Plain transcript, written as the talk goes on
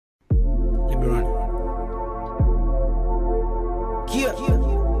be running. Yeah.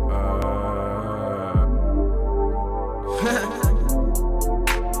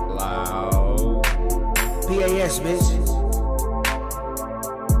 Loud. PAS, bitch.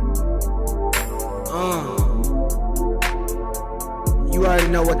 You already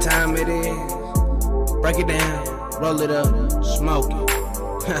know what time it is. Break it down, roll it up, smoke it.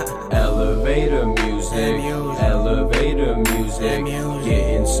 Elevator music, elevator music,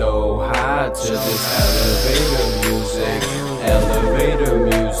 getting so high to this elevator music, elevator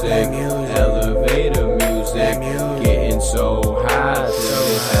music, elevator music, getting so high to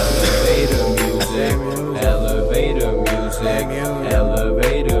this elevator music, elevator music,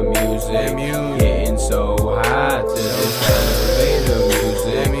 elevator music, getting so high to this elevator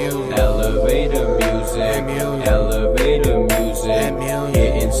music, elevator music, elevator music,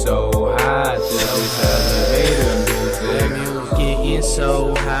 getting so high to this elevator music, getting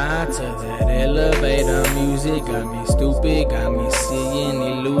so high to that elevator music. Got me stupid, got me seeing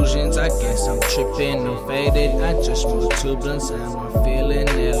illusions. I guess I'm tripping, I'm faded. I just moved to blunts and I'm feeling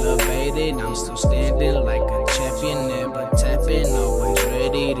elevated. I'm still standing like a champion, never tapping, always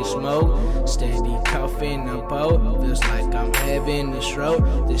ready to smoke. Steady coughing a boat, feels like I'm having a stroke.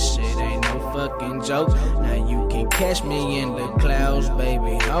 This shit ain't no fucking joke. Now you can catch me in the clouds,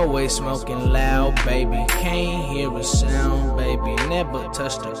 baby. Always smoking loud, baby. Can't hear a sound, baby. Never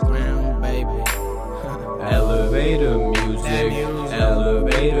touch the ground, baby. elevator music,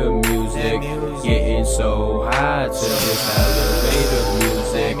 elevator music, getting so high to this elevator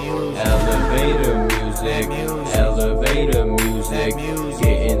music, elevator music, elevator music,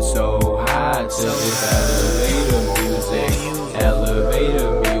 getting so high to this elevator music,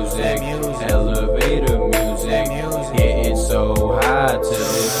 elevator music, elevator music, getting so high to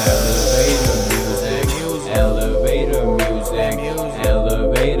this elevator music, elevator music,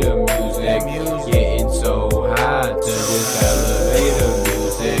 elevator music, getting so high to this elevator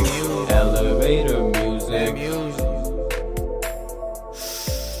music, elevator music.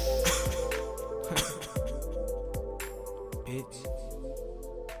 Bitch.